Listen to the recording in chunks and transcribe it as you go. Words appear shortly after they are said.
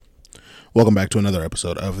Welcome back to another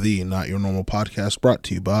episode of the Not Your Normal Podcast, brought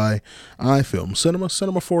to you by iFilm Cinema,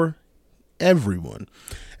 cinema for everyone.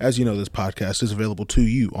 As you know, this podcast is available to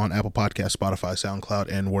you on Apple Podcasts, Spotify, SoundCloud,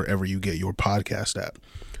 and wherever you get your podcast at.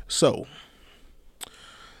 So,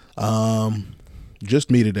 just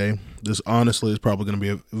me today. This honestly is probably going to be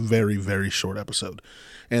a very, very short episode.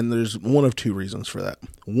 And there's one of two reasons for that.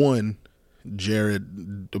 One,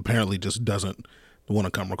 Jared apparently just doesn't want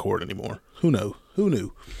to come record anymore. Who knew?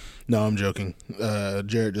 No, I'm joking.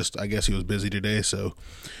 Jared I guess he was busy today, so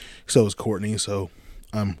is Courtney, so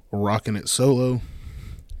I'm rocking it solo.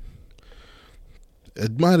 This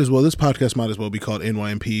podcast might as well be called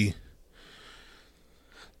NYMP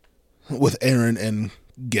with Aaron and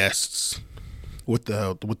guests with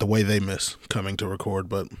the way they miss coming to record,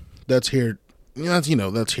 but that's here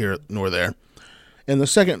nor there. And the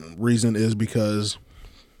second reason is because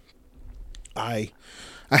I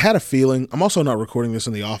had a feeling. I'm also not recording this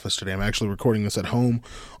in the office today. I'm actually recording this at home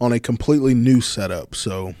on a completely new setup.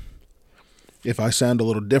 So if I sound a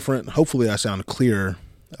little different, hopefully I sound clearer.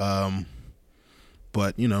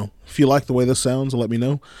 But, if you like the way this sounds, let me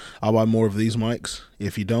know. I'll buy more of these mics.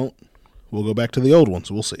 If you don't, we'll go back to the old ones.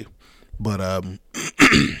 We'll see. But,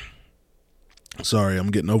 sorry, I'm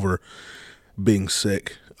getting over being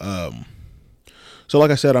sick. So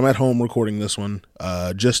like I said, I'm at home recording this one.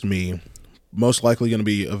 Just me. Most likely going to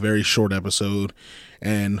be a very short episode,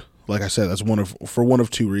 and like I said, that's for one of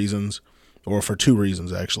two reasons, or for two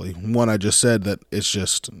reasons actually. One, I just said that it's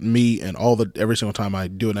just me, and every single time I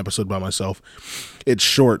do an episode by myself, it's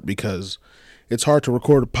short because it's hard to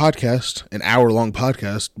record a podcast, an hour-long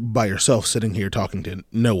podcast, by yourself sitting here talking to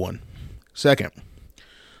no one. Second,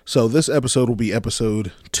 so this episode will be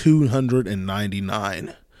episode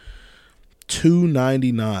 299.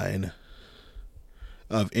 299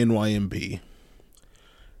 of NYMP.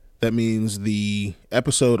 That means the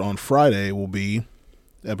episode on Friday will be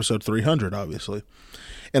episode 300, obviously.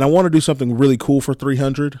 And I want to do something really cool for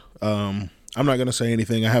 300. I'm not going to say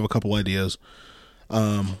anything. I have a couple ideas.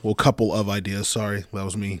 Couple of ideas. Sorry, that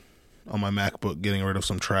was me on my MacBook getting rid of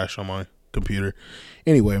some trash on my computer.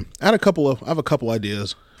 Anyway, I have a couple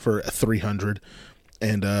ideas for 300,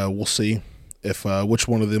 and we'll see if which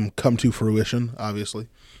one of them come to fruition, obviously.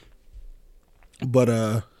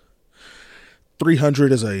 But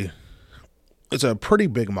 300 is a pretty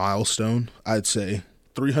big milestone, I'd say.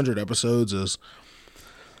 300 episodes is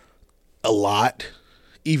a lot,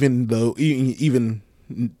 even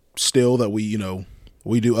still that we do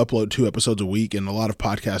upload 2 episodes a week, and a lot of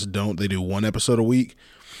podcasts don't. They do 1 episode a week.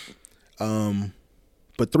 But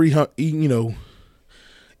 300,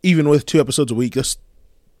 even with 2 episodes a week, that's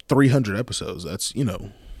 300 episodes. That's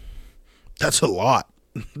a lot.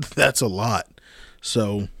 That's a lot.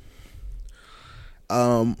 So,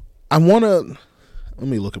 let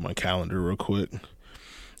me look at my calendar real quick.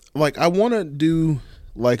 I want to do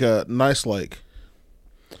a nice, I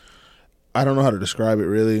don't know how to describe it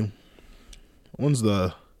really. On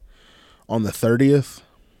the 30th?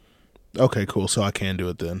 Okay, cool. So I can do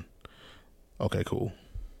it then. Okay, cool.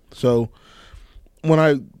 So when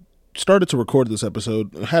I started to record this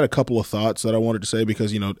episode, I had a couple of thoughts that I wanted to say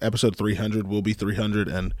because, episode 300 will be 300,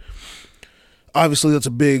 and obviously that's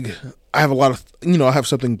I have a lot of, I have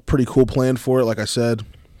something pretty cool planned for it. Like I said,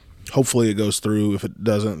 hopefully it goes through. If it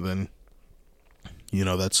doesn't, then,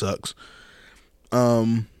 that sucks.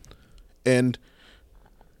 And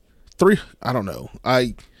I don't know.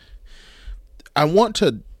 I want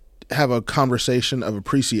to have a conversation of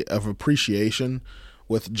appreciation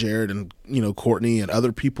with Jared and, Courtney and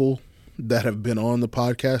other people that have been on the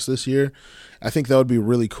podcast this year. I think that would be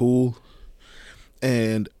really cool.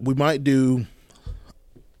 And we might do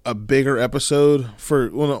a bigger episode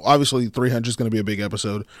obviously 300 is going to be a big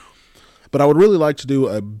episode, but I would really like to do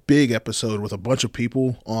a big episode with a bunch of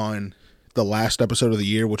people on the last episode of the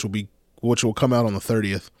year, which will come out on the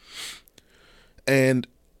 30th. And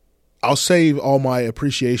I'll save all my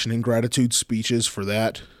appreciation and gratitude speeches for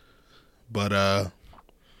that. But,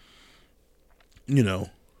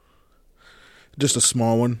 just a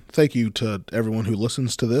small one. Thank you to everyone who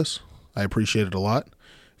listens to this. I appreciate it a lot.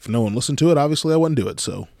 If no one listened to it, obviously I wouldn't do it,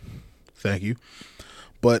 so thank you.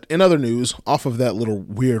 But in other news, off of that little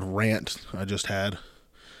weird rant I just had,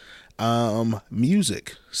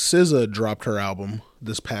 music. SZA dropped her album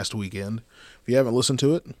this past weekend. If you haven't listened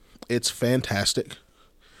to it, it's fantastic.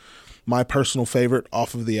 My personal favorite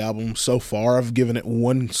off of the album so far, I've given it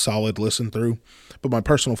one solid listen through, but my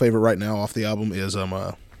personal favorite right now off the album is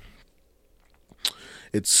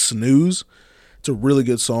it's Snooze. It's a really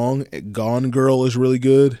good song. Gone Girl is really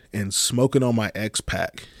good, and Smoking on My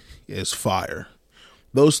X-Pac is fire.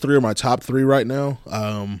 Those 3 are my top 3 right now.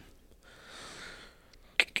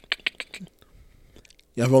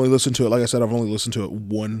 I've only listened to it, like I said, I've only listened to it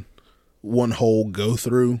one whole go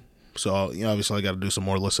through. So, obviously I got to do some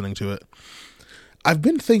more listening to it. I've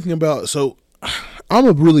been thinking about, so I'm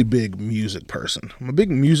a really big music person. I'm a big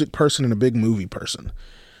music person and a big movie person.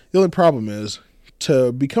 The only problem is,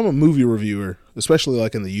 to become a movie reviewer, especially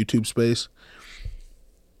like in the YouTube space,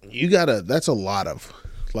 that's a lot of,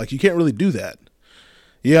 like, you can't really do that.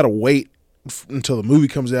 You gotta wait until the movie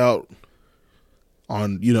comes out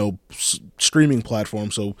on, streaming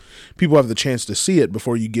platforms, so people have the chance to see it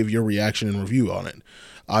before you give your reaction and review on it.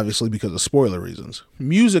 Obviously, because of spoiler reasons.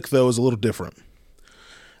 Music, though, is a little different.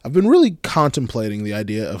 I've been really contemplating the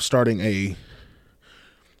idea of starting a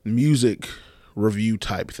music review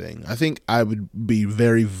type thing. I think I would be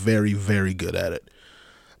very, very, very good at it.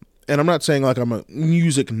 And I'm not saying like I'm a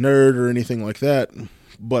music nerd or anything like that,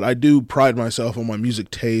 but I do pride myself on my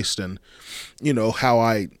music taste and, how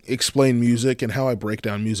I explain music and how I break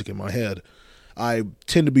down music in my head. I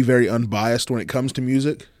tend to be very unbiased when it comes to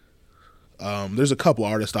music. There's a couple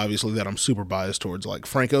artists, obviously, that I'm super biased towards, like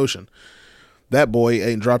Frank Ocean. That boy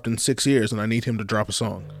ain't dropped in 6 years, and I need him to drop a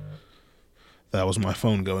song. That was my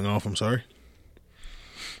phone going off, I'm sorry.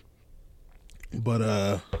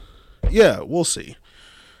 But, yeah, we'll see.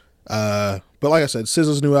 But like I said,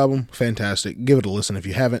 SZA's new album, fantastic. Give it a listen if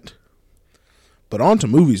you haven't. But on to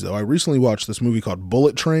movies, though. I recently watched this movie called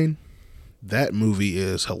Bullet Train. That movie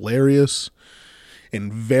is hilarious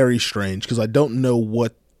and very strange because I don't know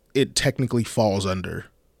what it technically falls under.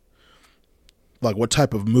 Like what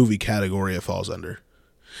type of movie category it falls under.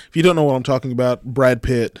 If you don't know what I'm talking about, Brad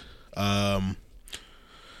Pitt,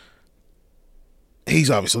 he's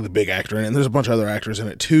obviously the big actor in it, and there's a bunch of other actors in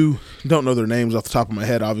it too. Don't know their names off the top of my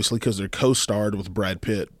head, obviously, because they're co-starred with Brad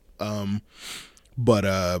Pitt. Yeah,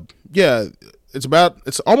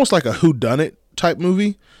 it's almost like a whodunit type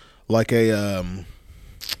movie, like a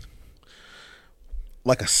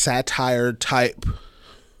satire type,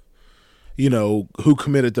 who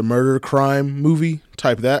committed the murder crime movie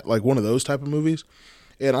type, that like one of those type of movies.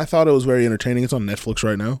 And I thought it was very entertaining. It's on Netflix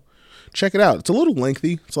right now. Check it out. It's a little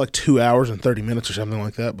lengthy. It's like 2 hours and 30 minutes or something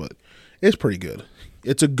like that, but it's pretty good.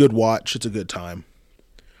 It's a good watch. It's a good time.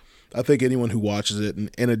 I think anyone who watches it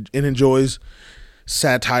and enjoys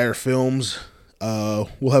satire films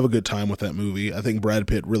will have a good time with that movie. I think Brad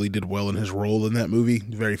Pitt really did well in his role in that movie.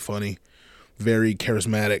 Very funny, very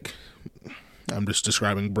charismatic. I'm just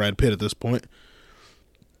describing Brad Pitt at this point,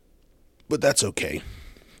 but that's okay.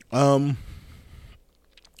 Man,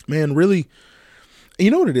 really,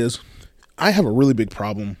 you know what it is? I have a really big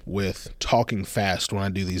problem with talking fast when I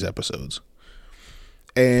do these episodes.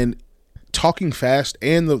 And talking fast,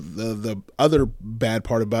 and the other bad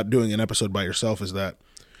part about doing an episode by yourself is that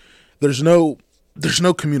there's no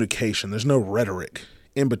communication, there's no rhetoric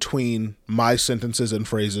in between my sentences and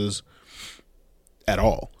phrases at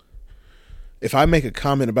all. If I make a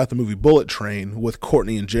comment about the movie Bullet Train with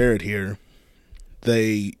Courtney and Jared here,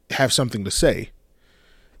 they have something to say.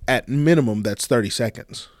 At minimum, that's 30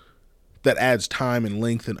 seconds. That adds time and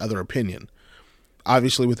length and other opinion.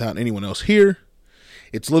 Obviously, without anyone else here,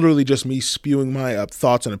 it's literally just me spewing my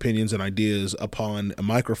thoughts and opinions and ideas upon a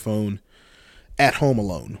microphone at home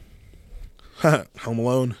alone. Home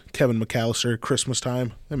Alone, Kevin McAllister, Christmas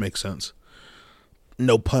time. That makes sense.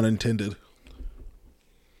 No pun intended.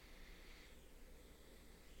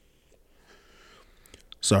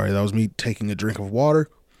 Sorry, that was me taking a drink of water.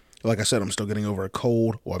 Like I said, I'm still getting over a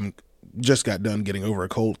cold. Well, I'm just got done getting over a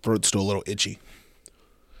cold. Throat's still a little itchy.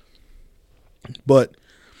 But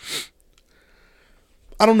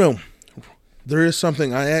I don't know. There is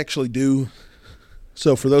something I actually do.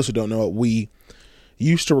 So for those who don't know it, we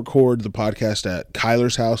used to record the podcast at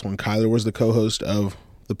Kyler's house when Kyler was the co-host of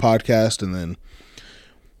the podcast, and then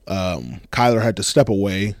Kyler had to step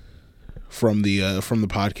away from the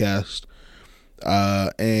podcast.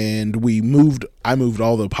 And I moved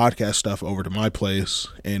all the podcast stuff over to my place,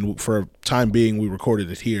 and for a time being, we recorded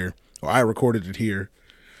it here, or I recorded it here,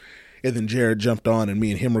 and then Jared jumped on and me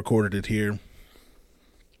and him recorded it here.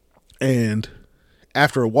 And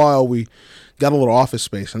after a while, we got a little office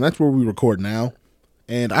space, and that's where we record now.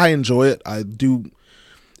 And I enjoy it.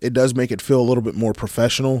 It does make it feel a little bit more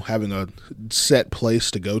professional, having a set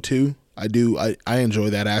place to go to. I enjoy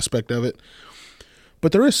that aspect of it.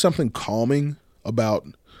 But there is something calming about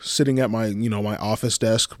sitting at my office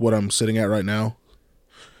desk, what I'm sitting at right now.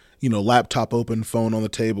 Laptop open, phone on the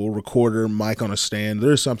table, recorder, mic on a stand.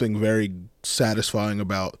 There's something very satisfying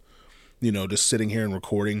about, just sitting here and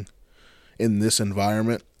recording in this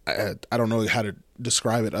environment. I don't know how to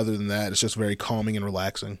describe it other than that. It's just very calming and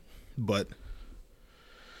relaxing. But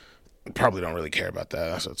I probably don't really care about that.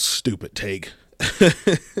 That's a stupid take.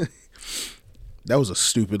 That was a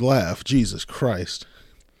stupid laugh. Jesus Christ.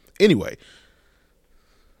 Anyway,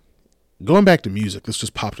 going back to music, this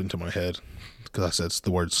just popped into my head because I said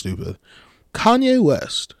the word stupid. Kanye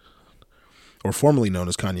West, or formerly known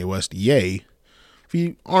as Kanye West, Ye. If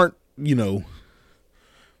you aren't,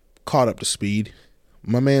 caught up to speed,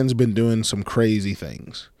 my man's been doing some crazy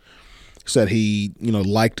things. Said he,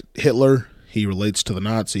 liked Hitler. He relates to the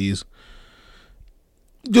Nazis.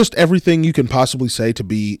 Just everything you can possibly say to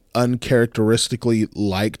be uncharacteristically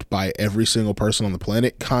liked by every single person on the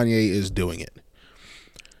planet, Kanye is doing it.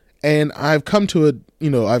 And I've come to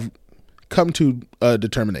a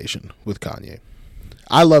determination with Kanye.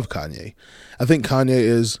 I love Kanye. I think Kanye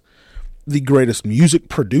is the greatest music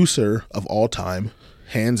producer of all time,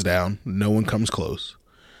 hands down. No one comes close.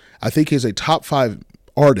 I think he's a top 5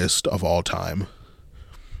 artist of all time,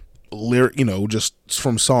 just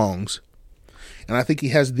from songs. And I think he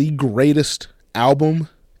has the greatest album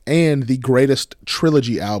and the greatest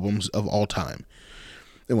trilogy albums of all time.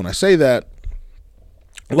 And when I say that,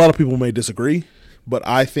 a lot of people may disagree, but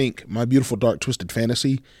I think My Beautiful Dark Twisted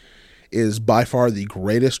Fantasy is by far the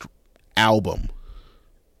greatest album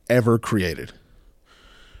ever created.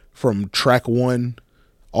 From track 1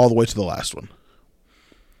 all the way to the last one.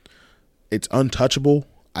 It's untouchable.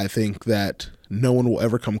 I think that no one will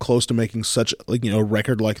ever come close to making such a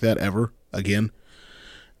record like that ever again.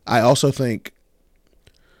 I also think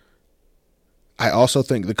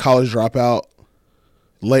The College Dropout,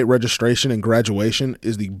 Late Registration, and Graduation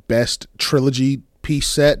is the best trilogy piece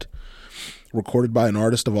set recorded by an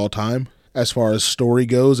artist of all time as far as story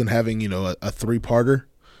goes, and having, a 3-parter.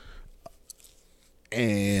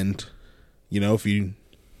 And, if you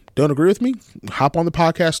don't agree with me, hop on the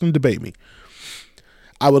podcast and debate me.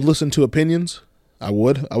 I would listen to opinions. I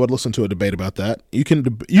would listen to a debate about that. You can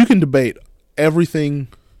debate everything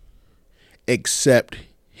except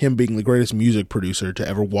him being the greatest music producer to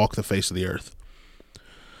ever walk the face of the earth.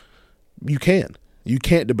 You can't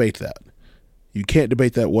debate that. You can't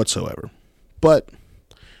debate that whatsoever. But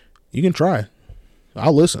you can try.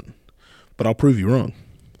 I'll listen, but I'll prove you wrong.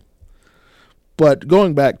 But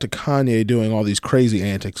going back to Kanye doing all these crazy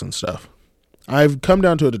antics and stuff, I've come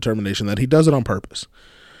down to a determination that he does it on purpose.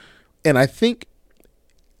 And I think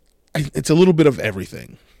it's a little bit of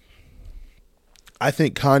everything. I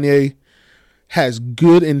think Kanye has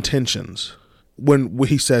good intentions when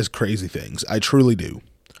he says crazy things. I truly do.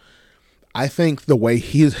 I think the way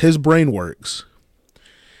his brain works,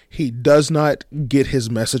 he does not get his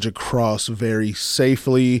message across very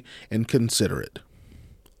safely and considerate.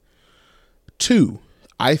 2,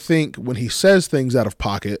 I think when he says things out of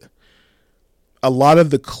pocket, a lot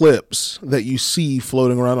of the clips that you see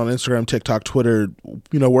floating around on Instagram, TikTok, Twitter,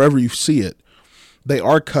 wherever you see it, they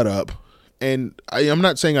are cut up. And I'm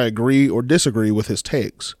not saying I agree or disagree with his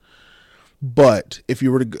takes. But if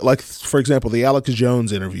you were to, for example, the Alex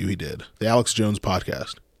Jones interview he did, the Alex Jones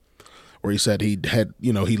podcast, where he said he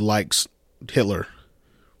likes Hitler.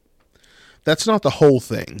 That's not the whole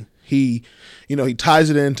thing. He ties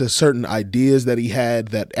it into certain ideas that he had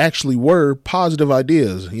that actually were positive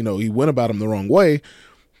ideas. He went about them the wrong way,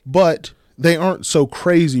 but they aren't so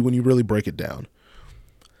crazy when you really break it down.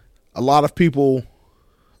 A lot of people,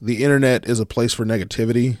 the internet is a place for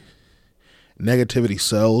negativity. Negativity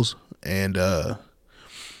sells, and,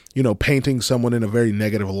 painting someone in a very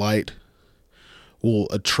negative light will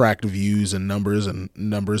attract views and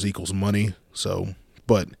numbers equals money. So,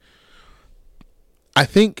 but I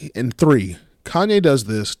think in 3, Kanye does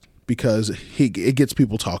this because it gets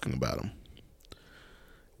people talking about him.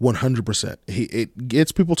 100%. It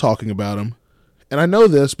gets people talking about him. And I know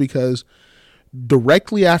this because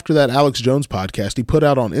directly after that Alex Jones podcast, he put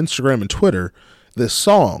out on Instagram and Twitter this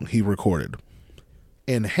song he recorded.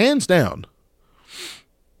 And hands down,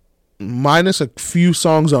 minus a few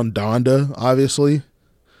songs on Donda, obviously,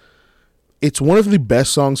 it's one of the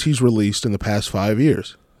best songs he's released in the past 5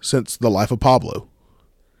 years, since The Life of Pablo.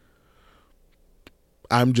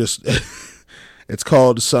 It's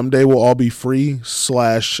called Someday We'll All Be Free /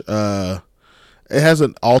 it has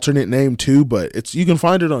an alternate name too, but you can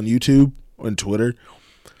find it on YouTube and Twitter.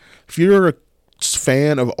 If you're a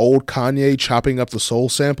fan of old Kanye chopping up the soul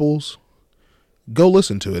samples, go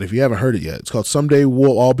listen to it if you haven't heard it yet. It's called Someday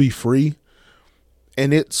We'll All Be Free,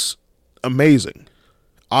 and it's amazing.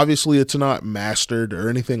 Obviously, it's not mastered or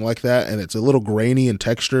anything like that, and it's a little grainy and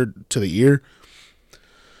textured to the ear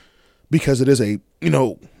because it is it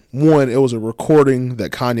was a recording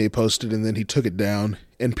that Kanye posted, and then he took it down,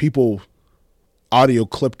 and people audio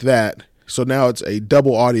clipped that. So now it's a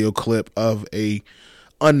double audio clip of a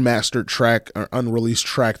unmastered track or unreleased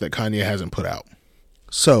track that Kanye hasn't put out.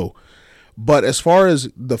 So But as far as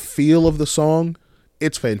the feel of the song,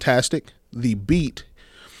 it's fantastic. The beat,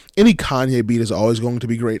 any Kanye beat is always going to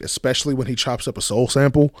be great, especially when he chops up a soul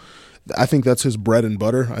sample. I think that's his bread and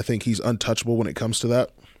butter. I think he's untouchable when it comes to that.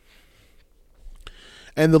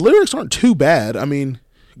 And the lyrics aren't too bad. I mean,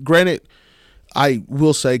 granted, I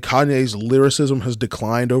will say Kanye's lyricism has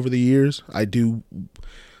declined over the years.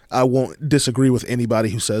 I won't disagree with anybody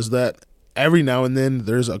who says that. Every now and then,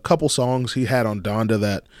 there's a couple songs he had on Donda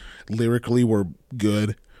that lyrically were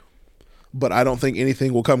good, but I don't think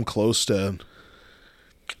anything will come close to.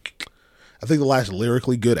 I think the last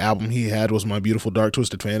lyrically good album he had was My Beautiful Dark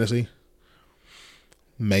Twisted Fantasy.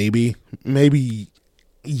 Maybe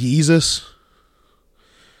Yeezus,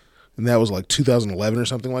 and that was like 2011 or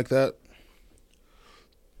something like that.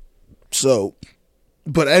 So,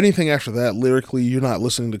 but anything after that, lyrically, you're not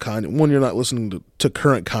listening to Kanye. One, you're not listening to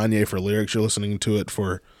current Kanye for lyrics. You're listening to it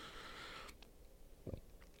for,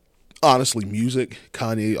 honestly, music.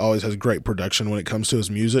 Kanye always has great production when it comes to his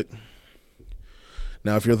music.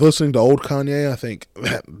 Now, if you're listening to old Kanye, I think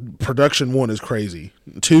production, 1, is crazy.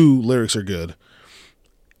 2, lyrics are good.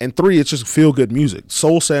 And 3, it's just feel-good music.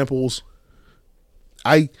 Soul samples.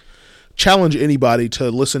 I challenge anybody to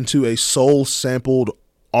listen to a soul-sampled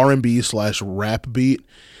R&B/rap beat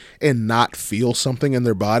and not feel something in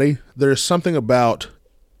their body. There's something about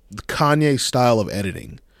the Kanye style of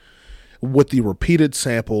editing with the repeated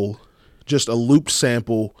sample, just a looped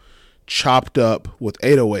sample chopped up with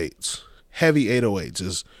 808s. Heavy 808s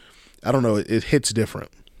is, I don't know, it hits different.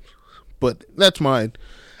 But that's my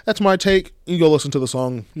take. You go listen to the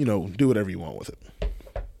song, do whatever you want with it.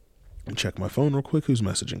 And check my phone real quick. Who's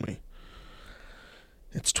messaging me?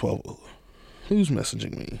 It's 12. Who's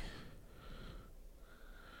messaging me?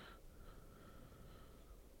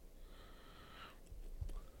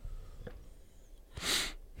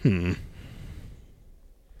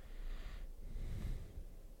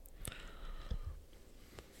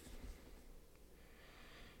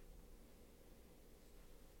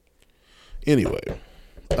 Anyway,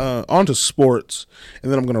 on to sports,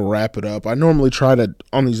 and then I'm going to wrap it up. I normally try to,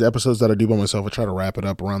 on these episodes that I do by myself, I try to wrap it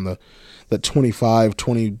up around the 20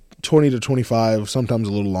 to 25, sometimes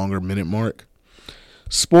a little longer minute mark.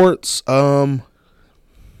 Sports,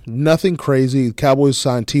 nothing crazy. Cowboys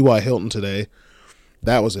signed T.Y. Hilton today.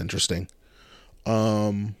 That was interesting.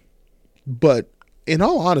 But in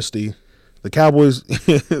all honesty, the Cowboys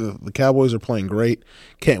are playing great.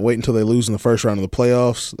 Can't wait until they lose in the first round of the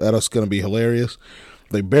playoffs. That's going to be hilarious.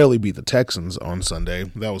 They barely beat the Texans on Sunday.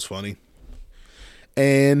 That was funny.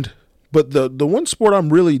 But the one sport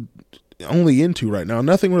I'm really only into right now,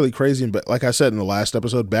 nothing really crazy, but like I said in the last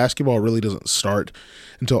episode, basketball really doesn't start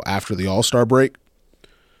until after the All-Star break.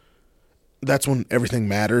 That's when everything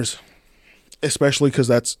matters, especially because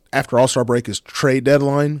that's after All-Star break is trade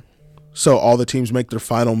deadline. So all the teams make their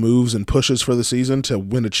final moves and pushes for the season to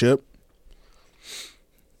win a chip.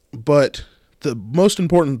 But the most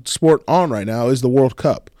important sport on right now is the World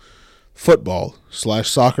Cup.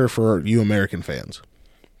 Football/soccer for you American fans.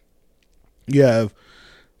 You have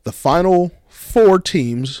the final 4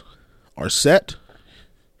 teams are set.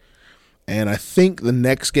 And I think the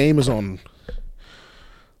next game is on,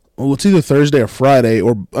 it's either Thursday or Friday.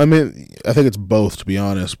 I think it's both, to be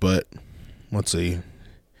honest. But let's see.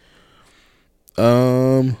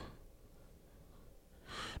 No,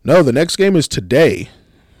 the next game is today,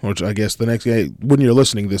 which I guess the next game, when you're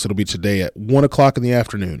listening to this, it'll be today at 1 o'clock in the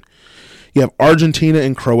afternoon. You have Argentina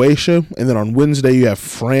and Croatia, and then on Wednesday you have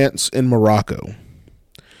France and Morocco.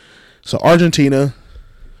 So Argentina,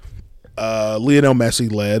 Lionel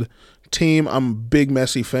Messi led team. I'm a big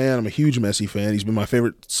Messi fan. I'm a huge Messi fan. He's been my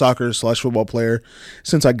favorite soccer/football player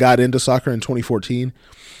since I got into soccer in 2014.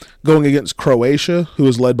 Going against Croatia, who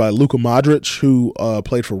is led by Luka Modric, who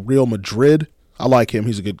played for Real Madrid. I like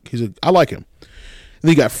him. I like him. And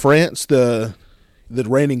then you got France, the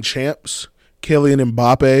reigning champs, Kylian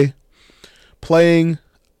Mbappe, playing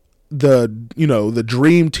the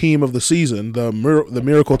dream team of the season, the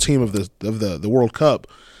miracle team of the World Cup,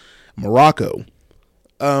 Morocco.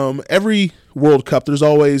 Every World Cup, there's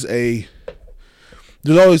always like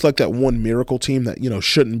that one miracle team that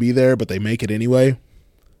shouldn't be there, but they make it anyway.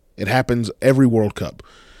 It happens every World Cup.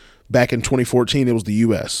 Back in 2014, it was the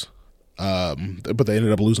U.S., but they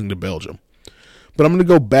ended up losing to Belgium. But I'm going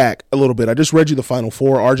to go back a little bit. I just read you the Final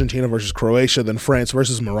Four: Argentina versus Croatia, then France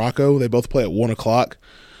versus Morocco. They both play at 1 o'clock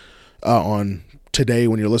on today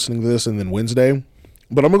when you're listening to this, and then Wednesday.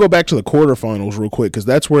 But I'm going to go back to the quarterfinals real quick because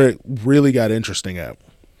that's where it really got interesting at.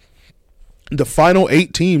 The final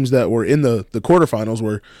 8 teams that were in the quarterfinals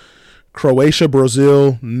were Croatia,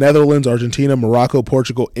 Brazil, Netherlands, Argentina, Morocco,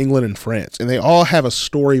 Portugal, England, and France. And they all have a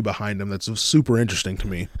story behind them that's super interesting to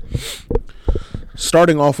me.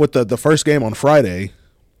 Starting off with the first game on Friday,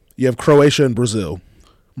 you have Croatia and Brazil.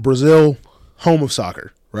 Brazil, home of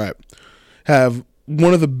soccer, right? Have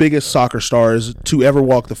one of the biggest soccer stars to ever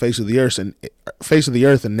walk the face of the earth, and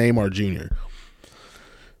Neymar Jr.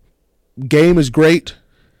 Game is great.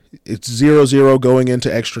 It's 0-0 going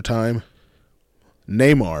into extra time.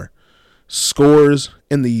 Neymar scores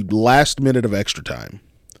in the last minute of extra time.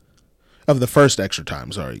 Of the first extra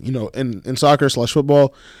time, sorry. You know, in soccer /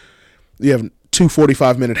 football, you have 2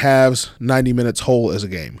 45-minute halves, 90 minutes whole as a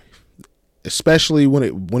game. Especially when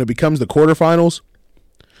it becomes the quarterfinals,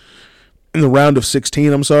 in the round of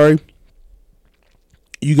 16,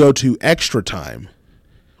 you go to extra time,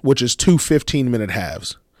 which is 2 15-minute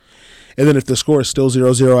halves. And then if the score is still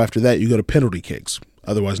 0-0 after that, you go to penalty kicks,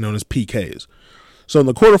 otherwise known as PKs. So in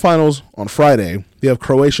the quarterfinals on Friday, you have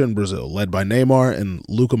Croatia and Brazil, led by Neymar and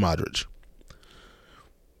Luka Modric.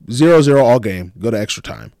 0-0 all game, go to extra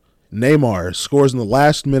time. Neymar scores in the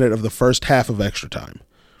last minute of the first half of extra time.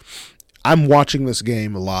 I'm watching this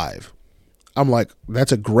game live. I'm like,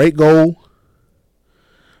 that's a great goal.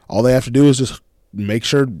 All they have to do is just make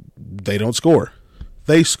sure they don't score.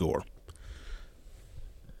 They score.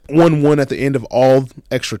 1-1 at the end of all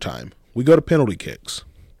extra time. We go to penalty kicks.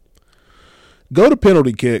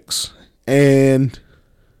 And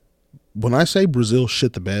when I say Brazil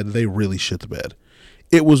shit the bed, they really shit the bed.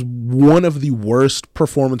 It was one of the worst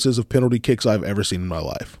performances of penalty kicks I've ever seen in my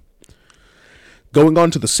life. Going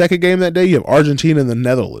on to the second game that day, you have Argentina and the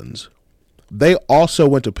Netherlands. They also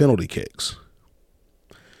went to penalty kicks.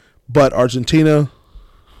 But Argentina,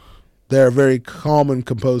 they're a very calm and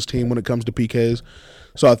composed team when it comes to PKs.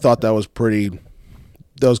 So I thought that was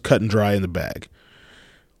cut and dry in the bag.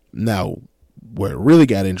 Now, where it really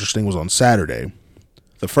got interesting was on Saturday.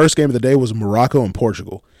 The first game of the day was Morocco and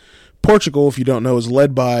Portugal. Portugal, if you don't know, is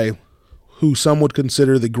led by who some would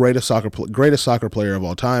consider the greatest soccer player of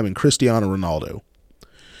all time, and Cristiano Ronaldo.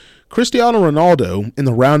 Cristiano Ronaldo, in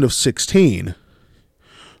the round of 16,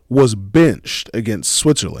 was benched against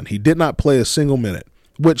Switzerland. He did not play a single minute,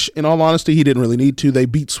 which, in all honesty, he didn't really need to. They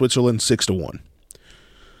beat Switzerland 6-1.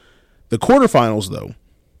 The quarterfinals, though,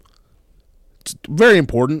 it's very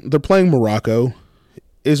important. They're playing Morocco.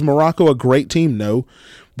 Is Morocco a great team? No,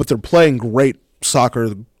 but they're playing great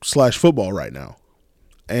soccer / football right now.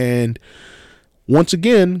 And once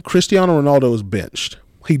again, Cristiano Ronaldo is benched.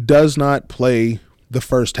 He does not play the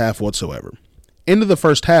first half whatsoever. Into the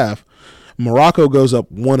first half, Morocco goes up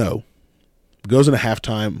 1-0. Goes into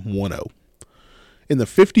halftime 1-0. In the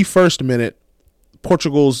 51st minute,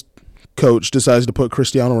 Portugal's coach decides to put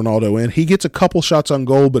Cristiano Ronaldo in. He gets a couple shots on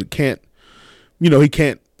goal, but he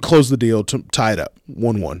can't close the deal to tie it up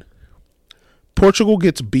 1-1. Portugal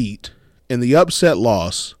gets beat in the upset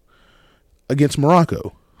loss against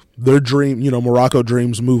Morocco. Their dream, Morocco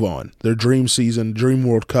dreams move on. Their dream season, dream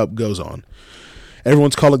World Cup goes on.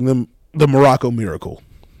 Everyone's calling them the Morocco Miracle.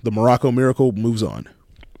 The Morocco Miracle moves on.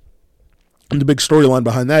 And the big storyline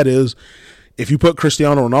behind that is, if you put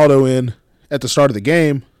Cristiano Ronaldo in at the start of the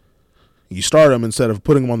game, you start him instead of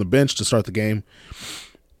putting him on the bench to start the game,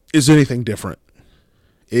 is anything different?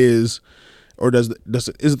 Is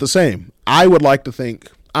it the same? I would like to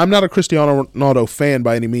think, I'm not a Cristiano Ronaldo fan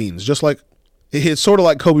by any means, just like it's sort of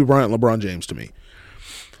like Kobe Bryant, LeBron James to me.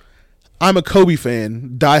 I'm a Kobe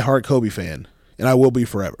fan, diehard Kobe fan, and I will be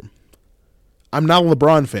forever. I'm not a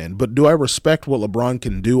LeBron fan, but do I respect what LeBron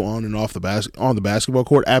can do on and off on the basketball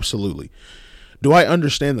court? Absolutely. Do I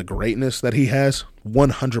understand the greatness that he has?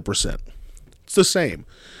 100%. It's the same.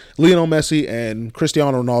 Lionel Messi and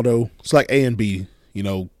Cristiano Ronaldo, it's like A and B,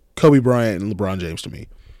 Kobe Bryant and LeBron James to me.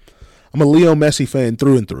 I'm a Leo Messi fan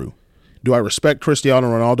through and through. Do I respect Cristiano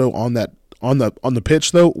Ronaldo on the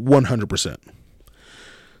pitch though? 100%.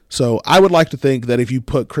 So I would like to think that if you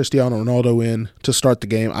put Cristiano Ronaldo in to start the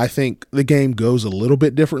game, I think the game goes a little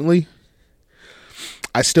bit differently.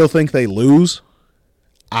 I still think they lose.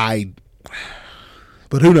 But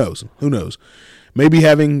who knows? Who knows? Maybe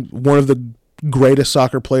having one of the greatest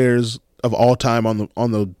soccer players of all time on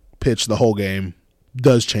the pitch the whole game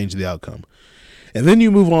does change the outcome. And then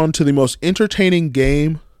you move on to the most entertaining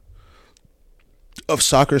game of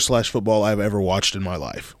soccer / football I've ever watched in my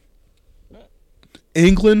life.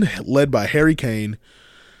 England, led by Harry Kane,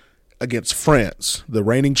 against France, the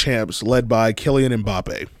reigning champs, led by Kylian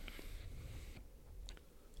Mbappe.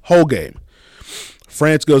 Whole game.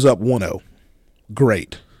 France goes up 1-0.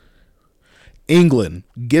 Great. England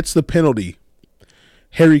gets the penalty.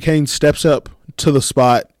 Harry Kane steps up to the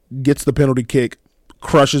spot, gets the penalty kick,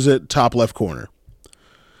 crushes it, top left corner.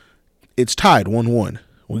 It's tied 1-1.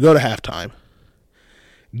 We go to halftime.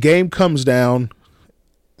 Game comes down,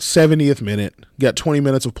 70th minute. You got 20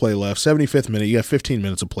 minutes of play left. 75th minute, you got 15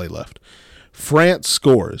 minutes of play left. France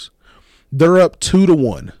scores. They're up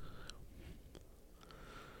 2-1.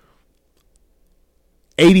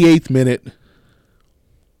 88th minute,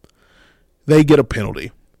 they get a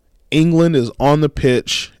penalty. England is on the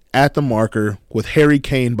pitch at the marker with Harry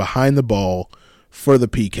Kane behind the ball for the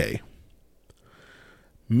PK.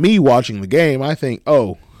 Me watching the game, I think,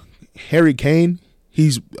 oh, Harry Kane,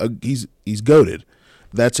 he's goated.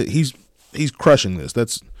 That's it. He's crushing this.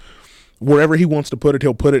 That's wherever he wants to put it,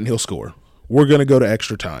 he'll put it and he'll score. We're going to go to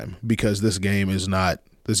extra time because this game's not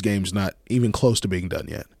even close to being done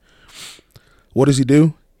yet. What does he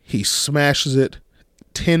do? He smashes it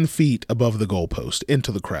 10 feet above the goalpost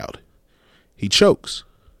into the crowd. He chokes.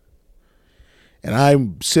 And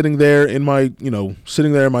I'm sitting there in my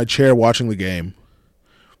chair watching the game,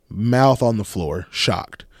 mouth on the floor,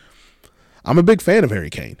 shocked. I'm a big fan of Harry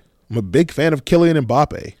Kane. I'm a big fan of Kylian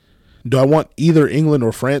Mbappe. Do I want either England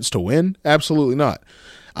or France to win? Absolutely not.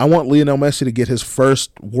 I want Lionel Messi to get his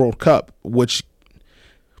first World Cup, which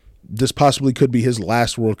this possibly could be his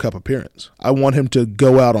last World Cup appearance. I want him to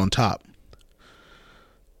go out on top.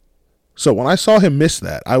 So when I saw him miss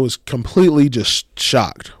that, I was completely just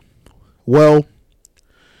shocked. Well,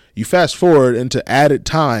 you fast forward into added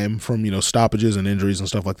time from, stoppages and injuries and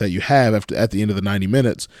stuff like that you have at the end of the 90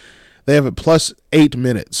 minutes. They have a plus 8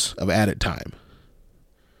 minutes of added time.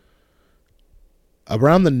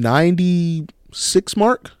 Around the 96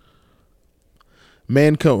 mark,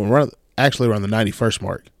 around the 91st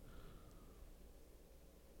mark.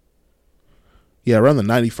 Yeah, around the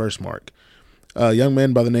 91st mark. A young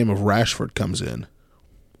man by the name of Rashford comes in,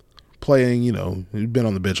 playing, he'd been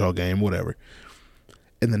on the bench all game, whatever.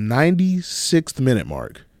 In the 96th minute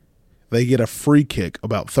mark, they get a free kick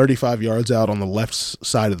about 35 yards out on the left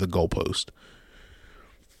side of the goalpost.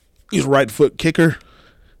 He's a right foot kicker.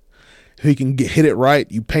 If he can hit it right,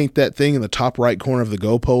 you paint that thing in the top right corner of the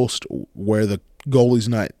goalpost where the goalie's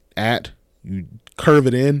not at. You curve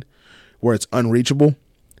it in where it's unreachable.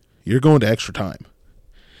 You're going to extra time.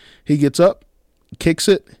 He gets up, kicks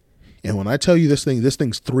it, and when I tell you this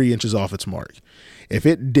thing's 3 inches off its mark. If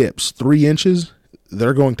it dips 3 inches,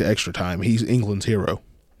 they're going to extra time. He's England's hero.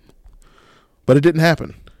 But it didn't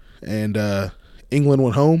happen. And England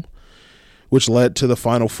went home, which led to the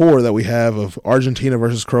Final Four that we have of Argentina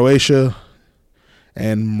versus Croatia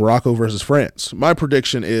and Morocco versus France. My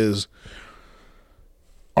prediction is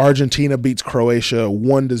Argentina beats Croatia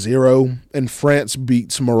 1-0, and France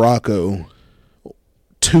beats Morocco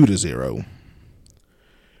 2-0.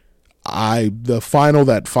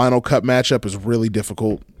 That final cup matchup is really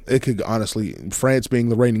difficult. It could honestly, France being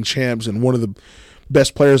the reigning champs and one of the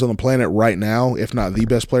best players on the planet right now, if not the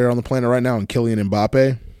best player on the planet right now, and Kylian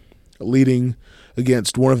Mbappe, leading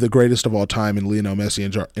against one of the greatest of all time in Lionel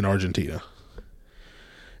Messi in Argentina.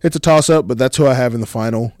 It's a toss-up, but that's who I have in the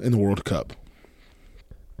final in the World Cup.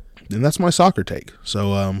 And that's my soccer take.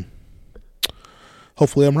 So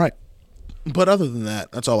hopefully I'm right. But other than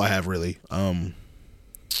that, that's all I have really.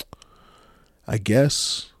 I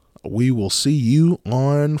guess we will see you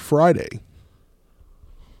on Friday.